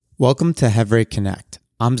Welcome to Chevre Connect.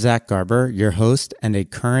 I'm Zach Garber, your host and a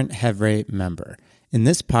current Chevre member. In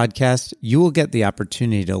this podcast, you will get the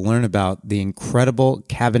opportunity to learn about the incredible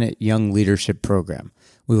Cabinet Young Leadership Program.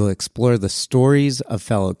 We will explore the stories of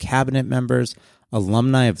fellow Cabinet members,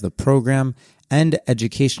 alumni of the program, and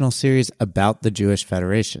educational series about the Jewish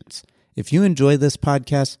Federations. If you enjoy this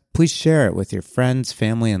podcast, please share it with your friends,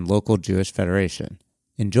 family, and local Jewish Federation.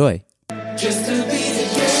 Enjoy. Just to be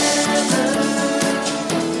together.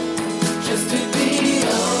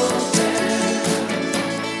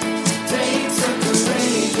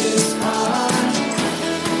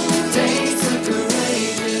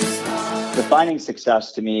 Defining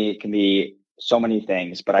success to me can be so many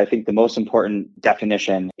things, but I think the most important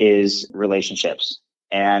definition is relationships.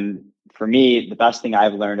 And for me, the best thing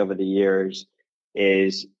I've learned over the years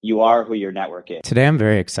is you are who your network is. Today, I'm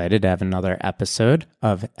very excited to have another episode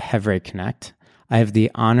of Chevre Connect. I have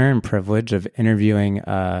the honor and privilege of interviewing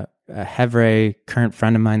a Chevre current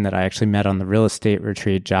friend of mine that I actually met on the real estate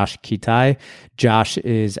retreat, Josh Ketai. Josh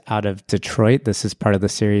is out of Detroit. This is part of the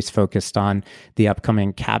series focused on the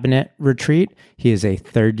upcoming cabinet retreat. He is a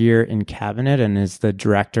third year in cabinet and is the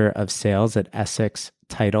director of sales at Essex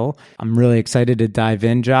Title. I'm really excited to dive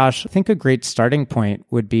in, Josh. I think a great starting point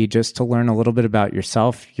would be just to learn a little bit about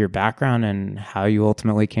yourself, your background, and how you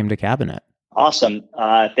ultimately came to cabinet. Awesome.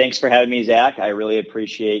 Thanks for having me, Zach. I really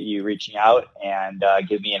appreciate you reaching out and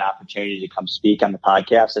give me an opportunity to come speak on the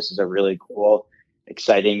podcast. This is a really cool,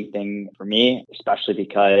 exciting thing for me, especially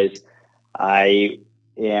because I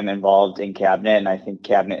am involved in cabinet, and I think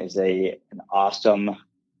cabinet is an awesome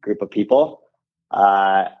group of people.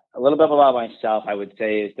 A little bit about myself, I would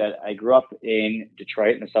say, is that I grew up in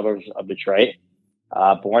Detroit, in the suburbs of Detroit,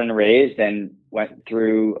 born and raised, and went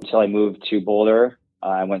through until I moved to Boulder.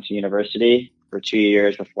 I went to university for 2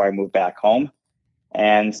 years before I moved back home.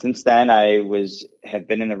 And since then, I have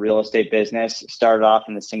been in the real estate business, started off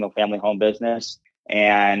in the single family home business,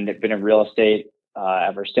 and been in real estate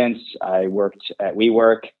ever since. I worked at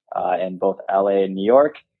WeWork in both LA and New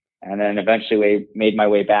York, and then eventually made my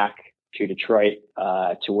way back to Detroit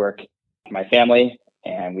to work for my family.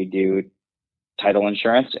 And we do title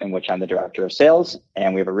insurance, in which I'm the director of sales.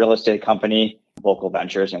 And we have a real estate company, Vocal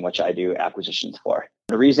Ventures, in which I do acquisitions for.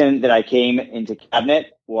 The reason that I came into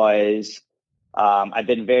cabinet was I've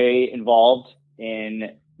been very involved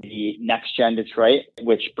in the Next Gen Detroit,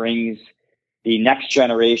 which brings the next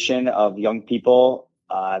generation of young people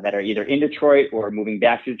that are either in Detroit or moving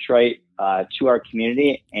back to Detroit to our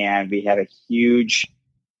community. And we have a huge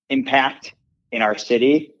impact in our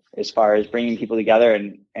city as far as bringing people together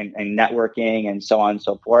and networking and so on and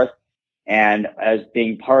so forth. And as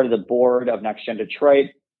being part of the board of Next Gen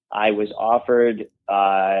Detroit, I was offered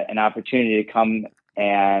an opportunity to come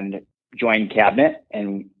and join cabinet.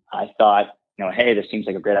 And I thought, hey, this seems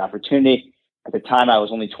like a great opportunity. At the time, I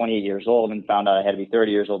was only 28 years old and found out I had to be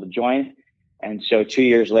 30 years old to join. And so 2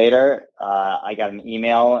 years later, I got an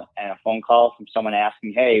email and a phone call from someone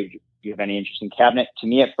asking, hey, do you have any interest in cabinet? To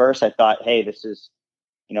me, at first, I thought, hey, this is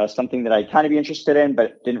something that I'd kind of be interested in,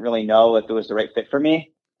 but didn't really know if it was the right fit for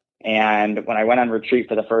me. And when I went on retreat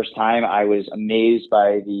for the first time, I was amazed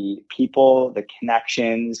by the people, the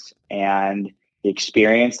connections, and the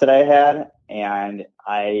experience that I had. And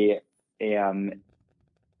I am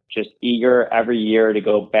just eager every year to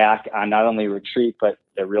go back on not only retreat, but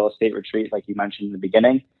the real estate retreat, like you mentioned in the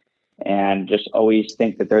beginning, and just always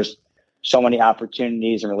think that there's so many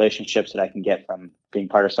opportunities and relationships that I can get from being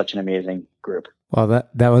part of such an amazing group. Well,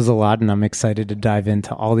 that was a lot, and I'm excited to dive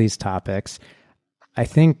into all these topics. I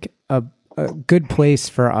think a good place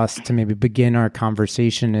for us to maybe begin our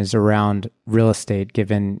conversation is around real estate,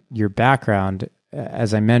 given your background.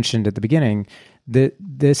 As I mentioned at the beginning,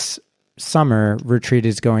 this summer retreat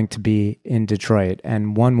is going to be in Detroit.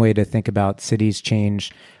 And one way to think about cities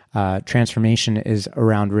change, transformation is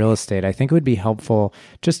around real estate. I think it would be helpful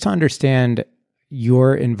just to understand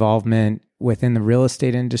your involvement within the real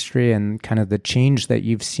estate industry and kind of the change that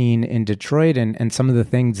you've seen in Detroit and some of the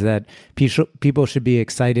things that people should be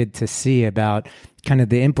excited to see about kind of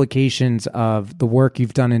the implications of the work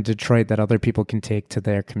you've done in Detroit that other people can take to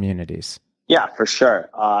their communities. Yeah, for sure.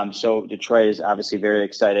 So Detroit is obviously very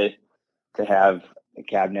excited to have the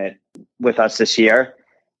cabinet with us this year.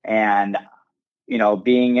 And,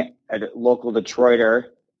 being a local Detroiter,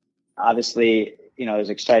 obviously, it's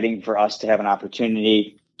exciting for us to have an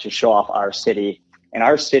opportunity to show off our city. And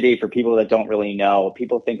our city, for people that don't really know,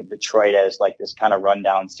 people think of Detroit as like this kind of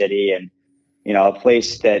rundown city and, a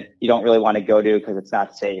place that you don't really want to go to because it's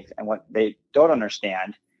not safe. And what they don't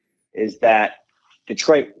understand is that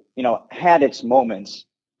Detroit, had its moments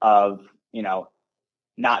of,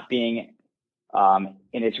 not being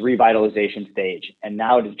in its revitalization stage. And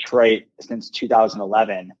now Detroit, since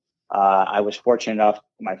 2011, I was fortunate enough.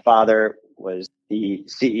 My father was the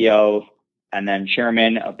CEO and then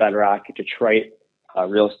chairman of Bedrock Detroit, a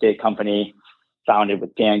real estate company founded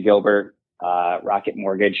with Dan Gilbert, Rocket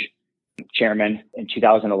Mortgage chairman in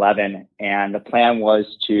 2011. And the plan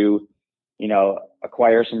was to,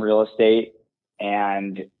 acquire some real estate,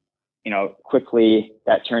 and, quickly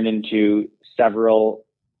that turned into several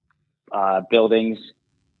buildings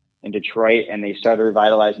in Detroit, and they started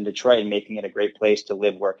revitalizing Detroit and making it a great place to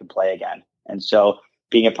live, work, and play again. And so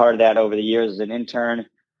being a part of that over the years as an intern,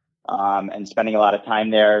 and spending a lot of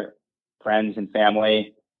time there, friends and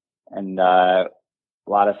family, and a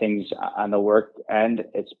lot of things on the work end,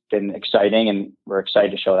 it's been exciting, and we're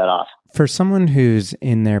excited to show that off. For someone who's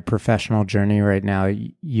in their professional journey right now,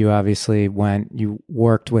 you obviously you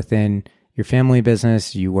worked within your family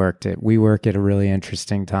business, you worked at WeWork at a really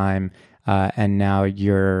interesting time, and now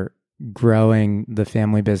you're growing the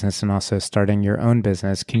family business and also starting your own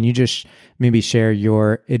business. Can you just maybe share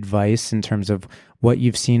your advice in terms of what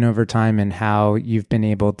you've seen over time and how you've been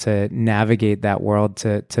able to navigate that world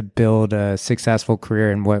to build a successful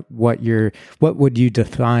career, and what would you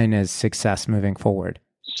define as success moving forward?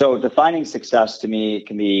 So defining success to me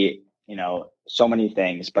can be, so many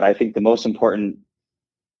things, but I think the most important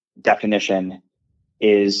definition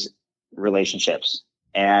is relationships.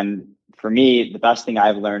 And for me, the best thing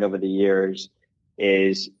I've learned over the years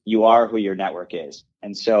is you are who your network is.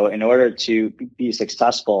 And so in order to be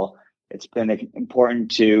successful, it's been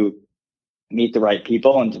important to meet the right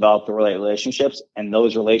people and develop the right relationships. And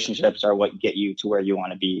those relationships are what get you to where you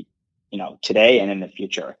want to be, today and in the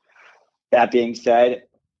future. That being said,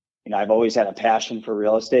 I've always had a passion for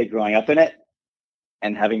real estate growing up in it,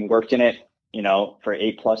 and having worked in it, for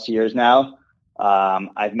 8+ years now.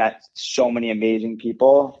 I've met so many amazing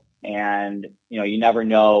people, and, you never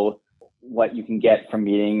know what you can get from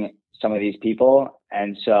meeting some of these people.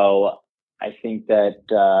 And so I think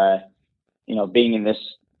that, being in this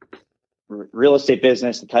real estate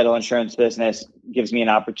business, the title insurance business, gives me an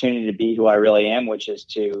opportunity to be who I really am, which is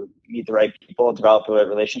to meet the right people, develop the right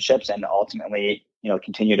relationships, and ultimately,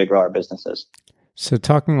 continue to grow our businesses. So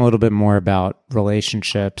talking a little bit more about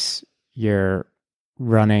relationships, you're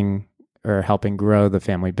running or helping grow the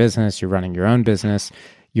family business, you're running your own business.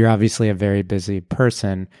 You're obviously a very busy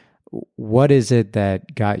person. What is it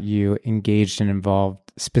that got you engaged and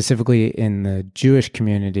involved specifically in the Jewish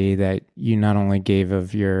community that you not only gave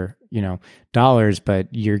of your, dollars, but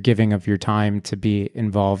you're giving of your time to be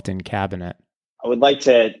involved in Cabinet? I would like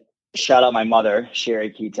to shout out my mother, Josh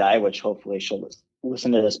Ketai, which hopefully she'll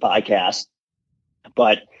listen to this podcast.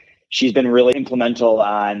 But she's been really implemental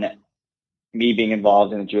on me being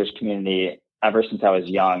involved in the Jewish community ever since I was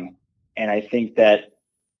young. And I think that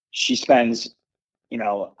she spends,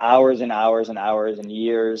 hours and hours and hours and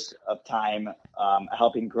years of time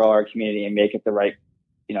helping grow our community and make it the right,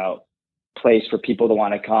 place for people to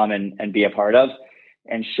want to come and be a part of,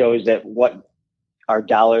 and shows that what our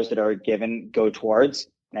dollars that are given go towards.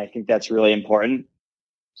 And I think that's really important.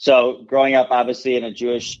 So growing up, obviously, in a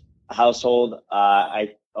Jewish household,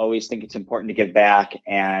 I always think it's important to give back.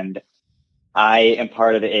 And I am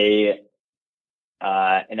part of an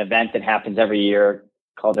event that happens every year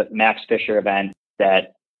called the Max Fisher event,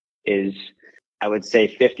 that is, I would say,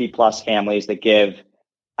 50+ families that give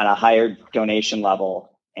on a higher donation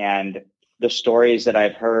level. And the stories that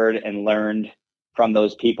I've heard and learned from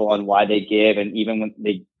those people and why they give, and even when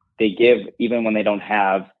they give, even when they don't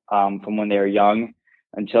have, from when they were young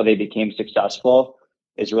until they became successful,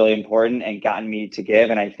 is really important and gotten me to give.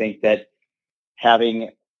 And I think that having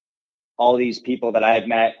all these people that I've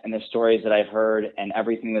met and the stories that I've heard and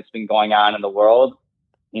everything that's been going on in the world,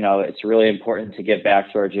 it's really important to give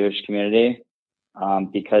back to our Jewish community,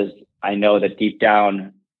 because I know that deep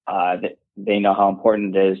down, that they know how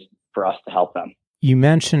important it is for us to help them. You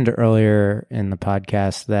mentioned earlier in the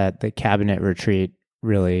podcast that the Cabinet retreat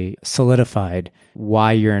really solidified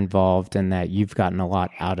why you're involved and that you've gotten a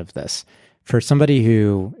lot out of this. For somebody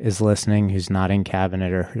who is listening, who's not in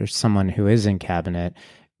Cabinet, or someone who is in Cabinet,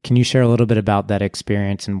 can you share a little bit about that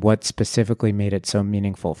experience and what specifically made it so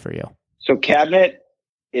meaningful for you? So Cabinet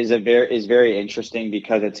is very interesting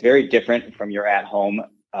because it's very different from your at-home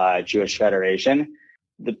Jewish Federation.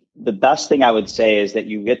 The best thing I would say is that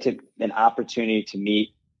you get an opportunity to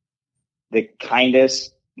meet the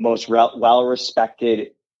kindest, most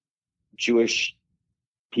well-respected Jewish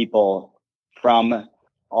people from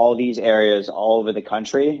all these areas all over the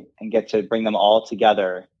country, and get to bring them all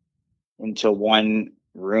together into one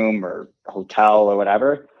room or hotel or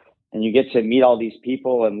whatever. And you get to meet all these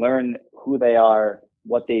people and learn who they are,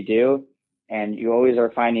 what they do, and you always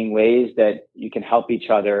are finding ways that you can help each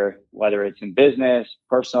other, whether it's in business,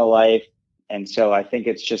 personal life. And so I think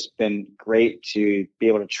it's just been great to be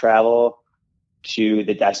able to travel to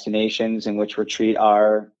the destinations in which retreat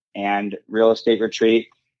are and real estate retreat.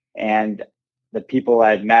 And the people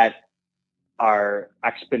I've met are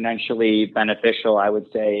exponentially beneficial, I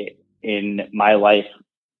would say, in my life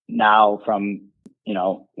now from,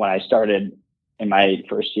 when I started in my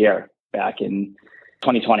first year back in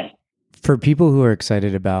 2020. For people who are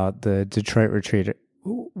excited about the Detroit retreat,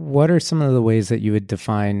 what are some of the ways that you would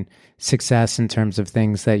define success in terms of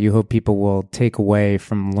things that you hope people will take away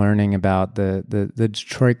from learning about the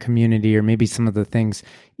Detroit community, or maybe some of the things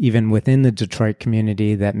even within the Detroit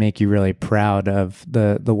community that make you really proud of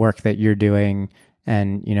the work that you're doing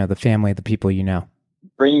and, the family, the people you know?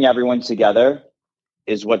 Bringing everyone together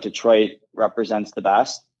is what Detroit represents the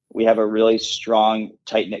best. We have a really strong,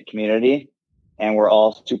 tight-knit community, and we're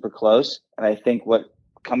all super close. And I think what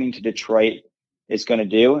coming to Detroit is going to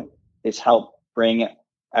do is help bring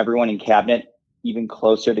everyone in Cabinet even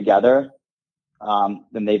closer together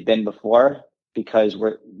than they've been before, because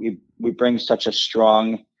we bring such a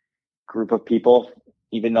strong group of people.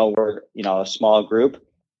 Even though we're a small group,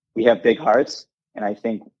 we have big hearts, and I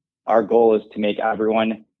think our goal is to make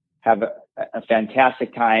everyone have a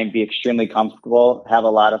fantastic time, be extremely comfortable, have a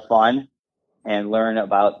lot of fun, and learn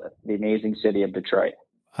about the amazing city of Detroit.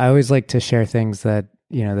 I always like to share things that,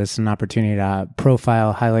 this is an opportunity to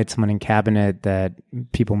profile, highlight someone in Cabinet that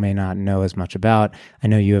people may not know as much about. I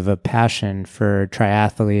know you have a passion for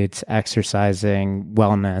triathletes, exercising,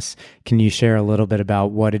 wellness. Can you share a little bit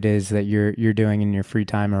about what it is that you're doing in your free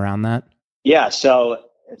time around that? Yeah, so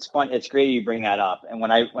it's fun. It's great you bring that up. And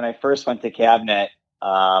when I first went to Cabinet,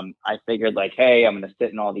 I figured hey, I'm going to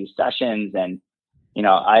sit in all these sessions, and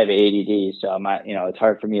I have ADD, so it's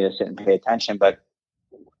hard for me to sit and pay attention. But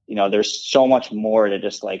there's so much more to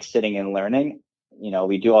just sitting and learning.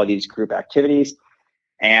 We do all these group activities,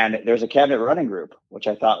 and there's a Cabinet running group, which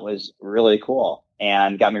I thought was really cool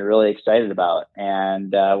and got me really excited about.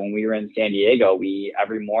 And when we were in San Diego,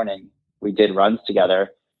 every morning we did runs together,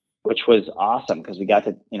 which was awesome because we got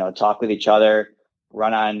to talk with each other,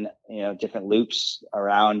 run on different loops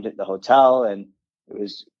around the hotel, and it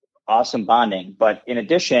was awesome bonding. But in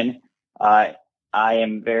addition, I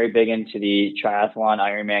am very big into the triathlon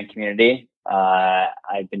Ironman community.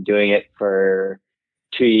 I've been doing it for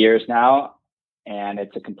 2 years now, and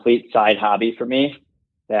it's a complete side hobby for me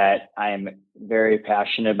that I'm very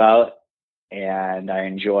passionate about. And I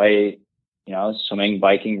enjoy, swimming,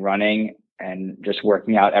 biking, running, and just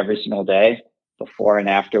working out every single day before and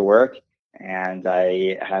after work. And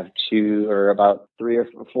I have about 3 or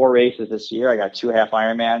 4 races this year. I got 2 half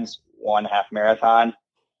Ironmans, 1 half marathon,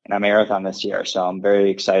 and a marathon this year. So I'm very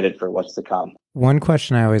excited for what's to come. One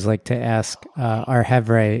question I always like to ask our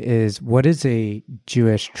Chevre is, what is a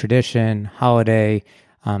Jewish tradition, holiday,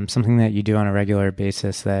 something that you do on a regular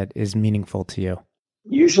basis that is meaningful to you?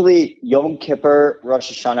 Usually Yom Kippur,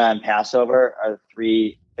 Rosh Hashanah, and Passover are the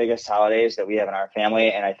 3 biggest holidays that we have in our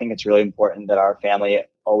family. And I think it's really important that our family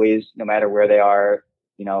always, no matter where they are,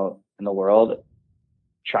 in the world,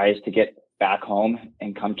 tries to get back home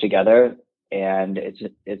and come together. And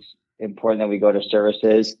it's important that we go to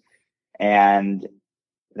services and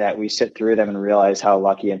that we sit through them and realize how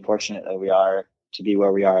lucky and fortunate that we are to be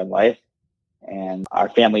where we are in life. And our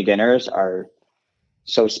family dinners are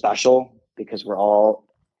so special because we're all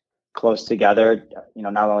close together,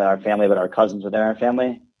 not only our family, but our cousins within our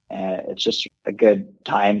family. And it's just a good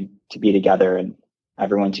time to be together and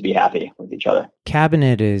everyone to be happy with each other.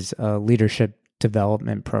 Cabinet is a leadership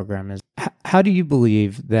development program. How do you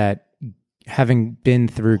believe that having been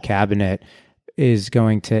through Cabinet is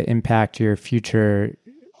going to impact your future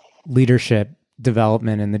leadership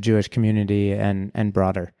development in the Jewish community and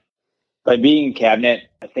broader? By being in Cabinet,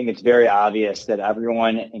 I think it's very obvious that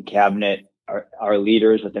everyone in Cabinet are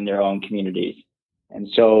leaders within their own communities. And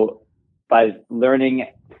so by learning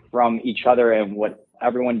from each other and what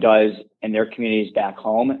everyone does in their communities back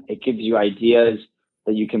home, it gives you ideas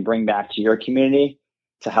that you can bring back to your community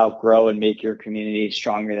to help grow and make your community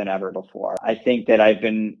stronger than ever before. I think that I've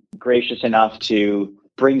been gracious enough to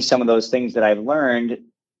bring some of those things that I've learned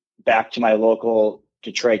back to my local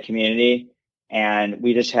Detroit community. And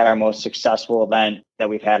we just had our most successful event that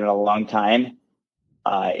we've had in a long time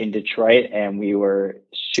in Detroit. And we were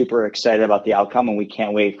super excited about the outcome, and we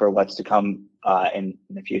can't wait for what's to come in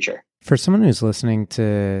the future. For someone who's listening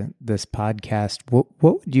to this podcast, what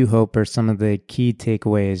would you hope are some of the key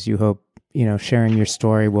takeaways you hope, sharing your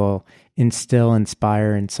story will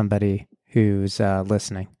inspire in somebody who's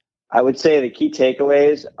listening? I would say the key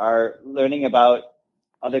takeaways are learning about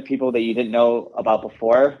other people that you didn't know about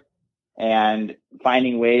before, and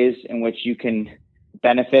finding ways in which you can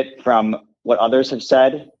benefit from what others have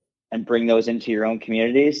said and bring those into your own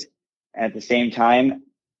communities. And at the same time,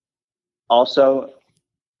 also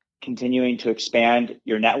continuing to expand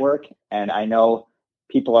your network. And I know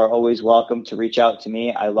people are always welcome to reach out to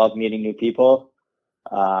me. I love meeting new people.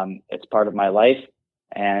 It's part of my life.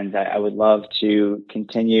 And I would love to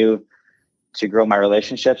continue to grow my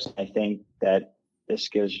relationships. I think that this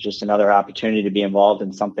gives just another opportunity to be involved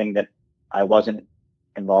in something that I wasn't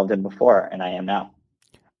involved in before, and I am now.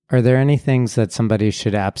 Are there any things that somebody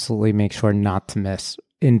should absolutely make sure not to miss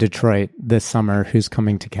in Detroit this summer who's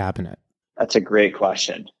coming to Cabinet? That's a great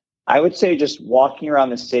question. I would say just walking around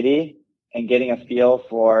the city and getting a feel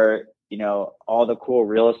for, all the cool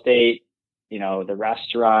real estate, the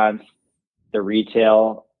restaurants, the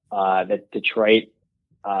retail that Detroit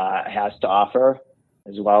has to offer,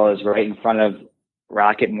 as well as right in front of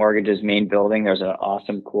Rocket Mortgage's main building. There's an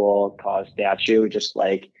awesome, cool cause statue, just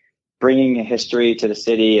like bringing a history to the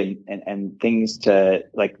city and things to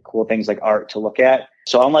like cool things like art to look at.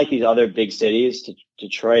 So unlike these other big cities,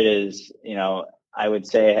 Detroit is, I would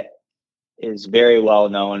say is very well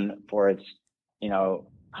known for its,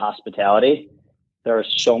 hospitality. There are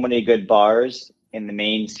so many good bars in the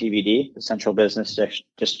main CBD, the Central Business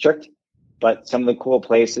District, but some of the cool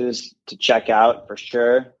places to check out for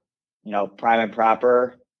sure, Prime and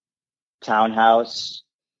Proper, Townhouse,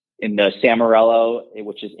 in the Samarello,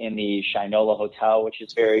 which is in the Shinola Hotel, which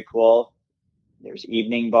is very cool. There's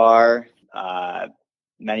Evening Bar,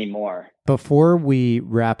 many more. Before we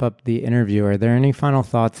wrap up the interview, are there any final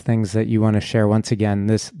thoughts, things that you want to share? Once again,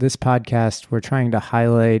 this podcast, we're trying to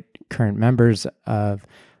highlight current members of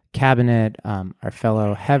Cabinet, our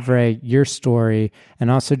fellow Chevre, your story,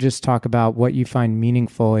 and also just talk about what you find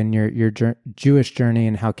meaningful in your Jewish journey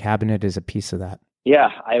and how Cabinet is a piece of that.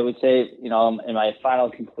 Yeah, I would say, in my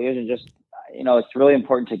final conclusion, just, it's really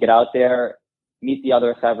important to get out there, meet the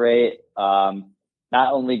other Chevre,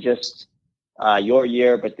 not only just your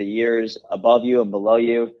year, but the years above you and below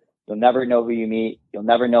you. You'll never know who you meet. You'll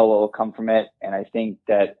never know what will come from it. And I think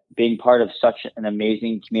that being part of such an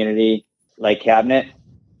amazing community like Cabinet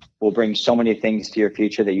will bring so many things to your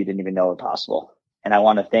future that you didn't even know were possible. And I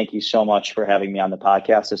want to thank you so much for having me on the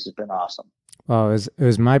podcast. This has been awesome. Well, it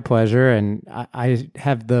was my pleasure. And I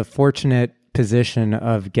have the fortunate position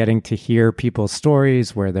of getting to hear people's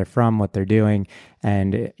stories, where they're from, what they're doing.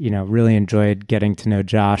 And, really enjoyed getting to know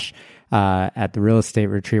Josh at the real estate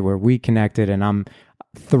retreat where we connected. And I'm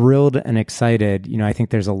thrilled and excited. I think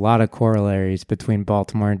there's a lot of corollaries between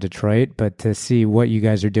Baltimore and Detroit, but to see what you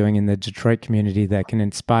guys are doing in the Detroit community that can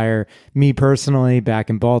inspire me personally back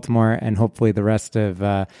in Baltimore, and hopefully the rest of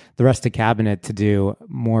Cabinet to do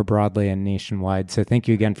more broadly and nationwide. So thank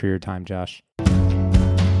you again for your time, Josh. Through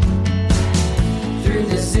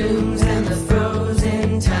the Zooms and the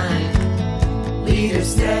frozen time, leaders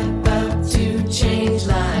step up to change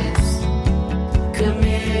lives,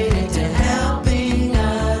 committed to helping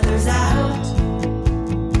others out.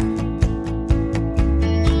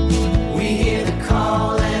 We hear the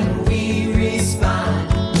call and we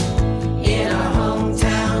respond in our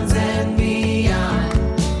hometowns and beyond.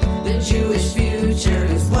 The Jewish